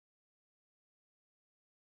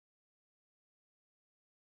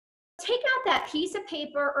take out that piece of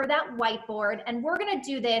paper or that whiteboard, and we're gonna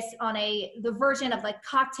do this on the version of like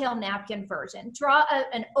cocktail napkin version. Draw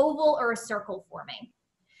an oval or a circle for me.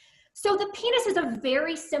 So the penis is a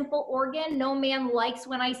very simple organ. No man likes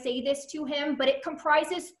when I say this to him, but it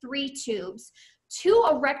comprises 3 tubes. 2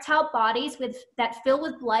 erectile bodies that fill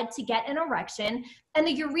with blood to get an erection, and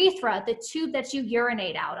the urethra, the tube that you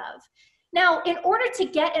urinate out of. Now, in order to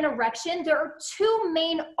get an erection, there are 2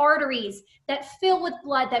 main arteries that fill with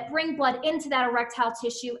blood, that bring blood into that erectile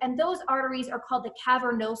tissue, and those arteries are called the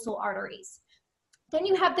cavernosal arteries. Then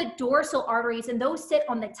you have the dorsal arteries, and those sit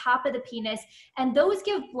on the top of the penis, and those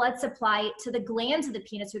give blood supply to the glands of the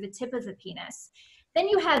penis or the tip of the penis. Then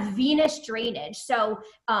you have venous drainage. So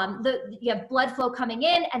you have blood flow coming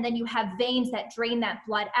in, and then you have veins that drain that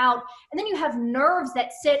blood out. And then you have nerves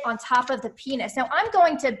that sit on top of the penis. Now I'm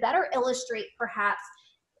going to better illustrate perhaps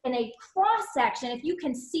in a cross section, if you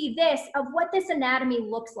can see this, of what this anatomy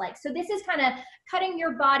looks like. So this is kind of cutting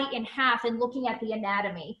your body in half and looking at the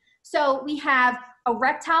anatomy. So we have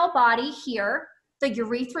erectile body here, the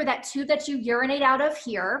urethra, that tube that you urinate out of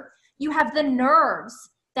here. You have the nerves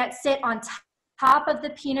that sit on top of the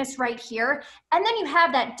penis right here. And then you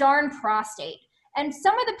have that darn prostate. And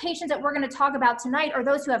some of the patients that we're going to talk about tonight are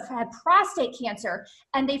those who have had prostate cancer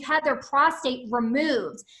and they've had their prostate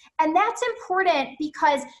removed. And that's important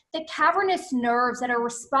because the cavernous nerves that are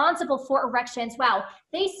responsible for erections, wow,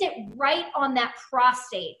 they sit right on that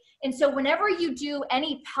prostate. And so whenever you do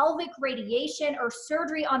any pelvic radiation or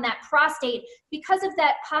surgery on that prostate, because of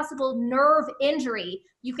that possible nerve injury,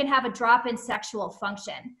 you can have a drop in sexual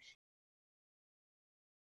function.